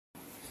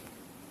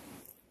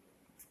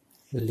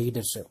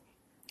Leadership.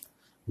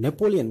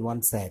 Napoleon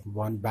once said,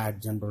 "One bad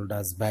general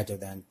does better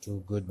than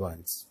two good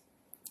ones."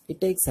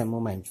 It takes a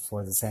moment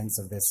for the sense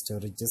of this to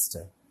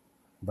register,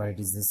 but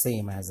it is the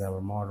same as our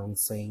modern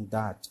saying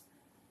that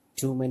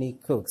too many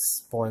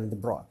cooks spoil the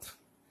broth.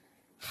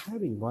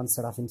 Having one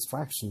set of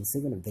instructions,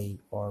 even if they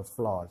are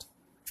flawed,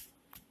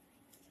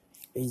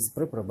 is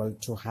preferable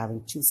to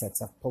having two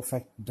sets of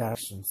perfect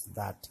directions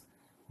that,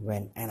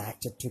 when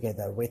enacted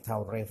together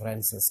without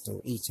references to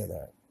each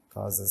other,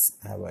 causes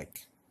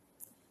havoc.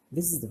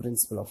 This is the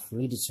principle of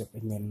leadership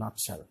in a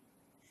nutshell.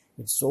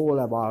 It's all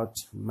about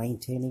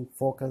maintaining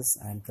focus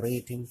and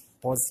creating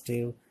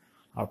positive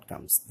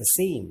outcomes. The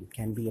same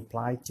can be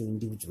applied to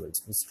individuals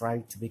who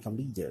strive to become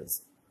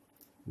leaders.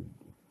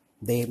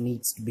 There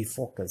needs to be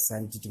focus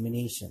and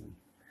determination.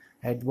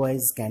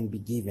 Advice can be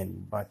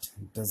given, but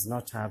does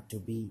not have to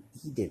be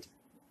heeded.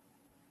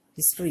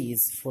 History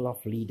is full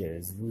of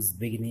leaders whose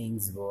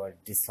beginnings were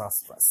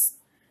disastrous,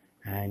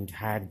 and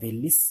had they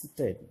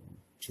listened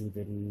to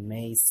the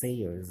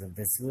naysayers of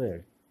this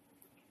world,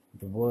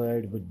 the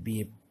world would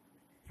be a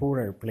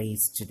poorer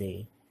place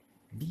today.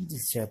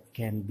 Leadership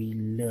can be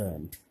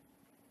learned.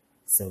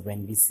 So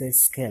when we say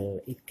skill,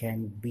 it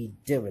can be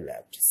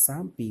developed.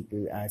 Some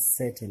people are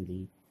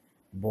certainly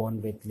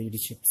born with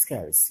leadership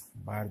skills,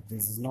 but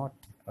this is not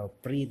a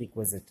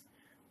prerequisite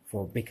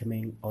for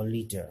becoming a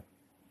leader.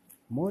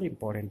 More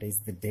important is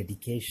the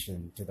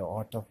dedication to the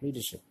art of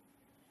leadership.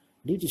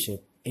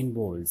 Leadership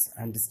involves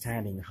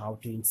understanding how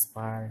to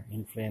inspire,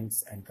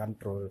 influence, and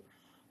control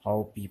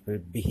how people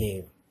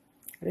behave.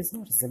 It is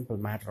not a simple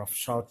matter of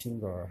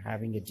shouting or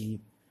having a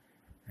deep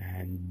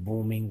and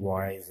booming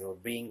voice or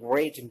being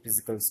great in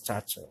physical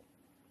stature.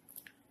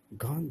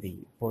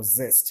 Gandhi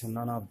possessed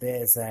none of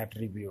these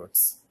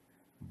attributes,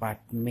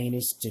 but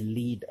managed to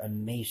lead a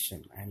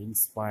nation and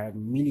inspire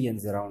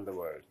millions around the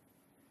world.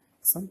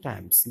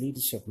 Sometimes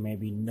leadership may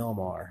be no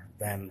more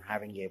than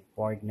having a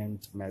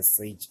poignant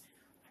message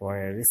for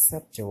a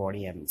receptive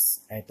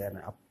audience at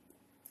an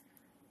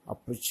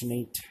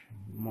opportune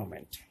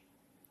moment.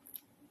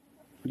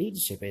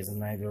 Leadership is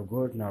neither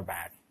good nor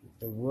bad.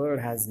 The world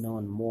has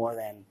known more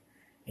than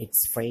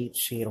its fair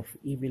share of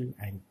evil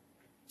and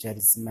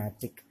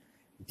charismatic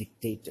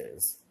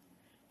dictators.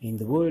 In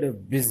the world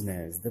of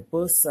business, the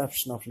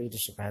perception of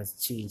leadership has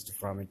changed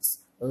from its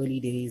early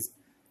days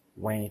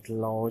when it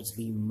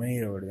largely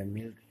mirrored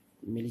the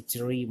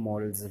military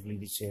models of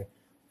leadership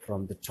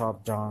from the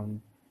top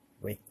down,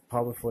 with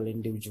powerful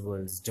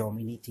individuals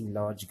dominating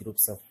large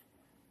groups of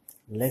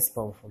less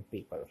powerful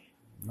people.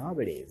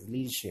 Nowadays,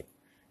 leadership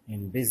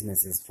in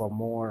business is far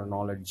more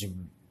knowledge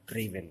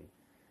driven.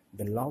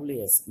 The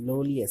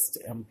lowliest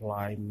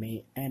employee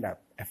may end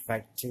up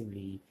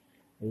effectively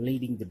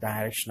leading the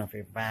direction of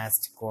a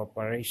vast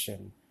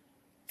corporation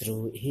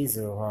through his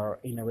or her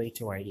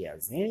innovative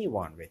ideas.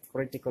 Anyone with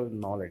critical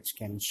knowledge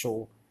can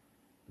show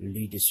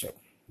leadership.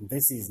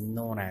 This is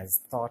known as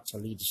thought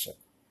leadership.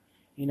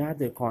 In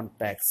other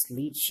contexts,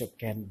 leadership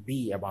can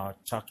be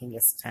about taking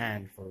a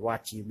stand for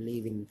what you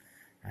believe in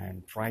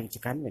and trying to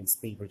convince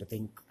people to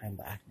think and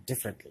act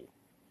differently.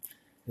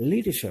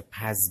 Leadership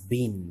has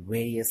been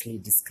variously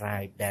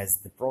described as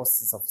the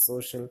process of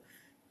social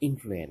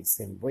influence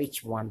in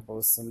which one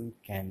person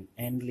can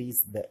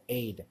enlist the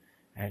aid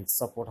and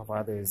support of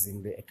others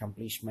in the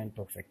accomplishment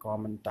of a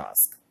common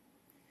task,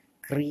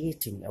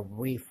 creating a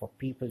way for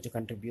people to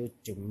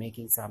contribute to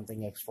making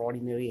something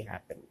extraordinary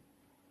happen.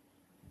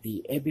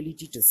 The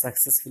ability to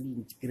successfully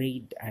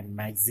integrate and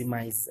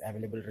maximize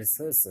available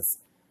resources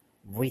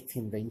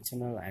within the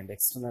internal and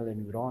external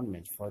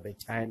environment for the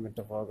attainment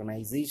of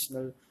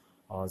organizational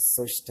or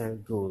social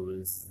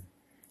goals,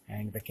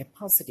 and the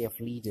capacity of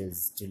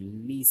leaders to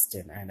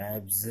listen and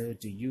observe,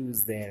 to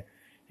use their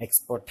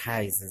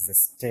expertise as a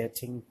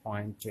starting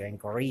point to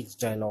encourage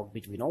dialogue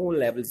between all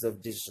levels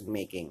of decision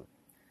making,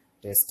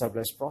 to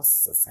establish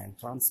processes and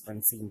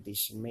transparency in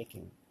decision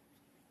making,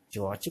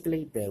 to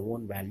articulate their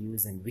own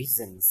values and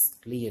visions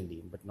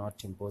clearly but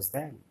not impose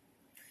them.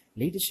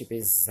 Leadership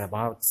is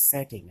about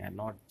setting and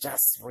not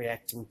just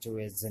reacting to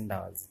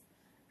agendas,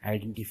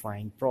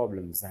 identifying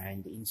problems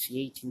and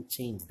initiating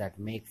change that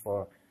make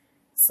for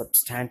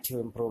substantive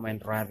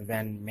improvement rather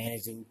than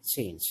managing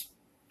change.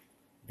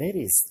 There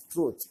is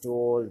truth to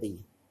all the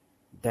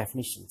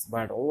definitions,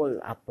 but all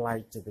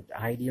apply to the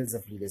ideals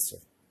of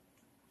leadership.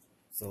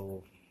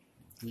 So,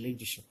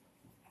 leadership.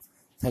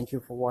 Thank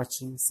you for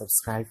watching.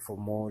 Subscribe for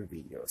more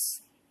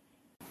videos.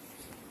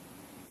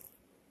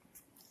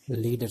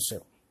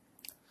 Leadership.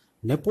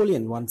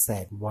 Napoleon once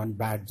said, "One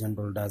bad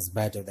general does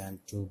better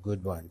than two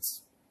good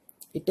ones."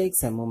 It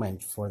takes a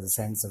moment for the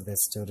sense of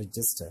this to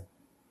register,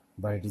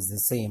 but it is the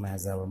same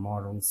as our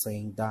modern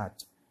saying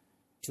that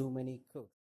too many cooks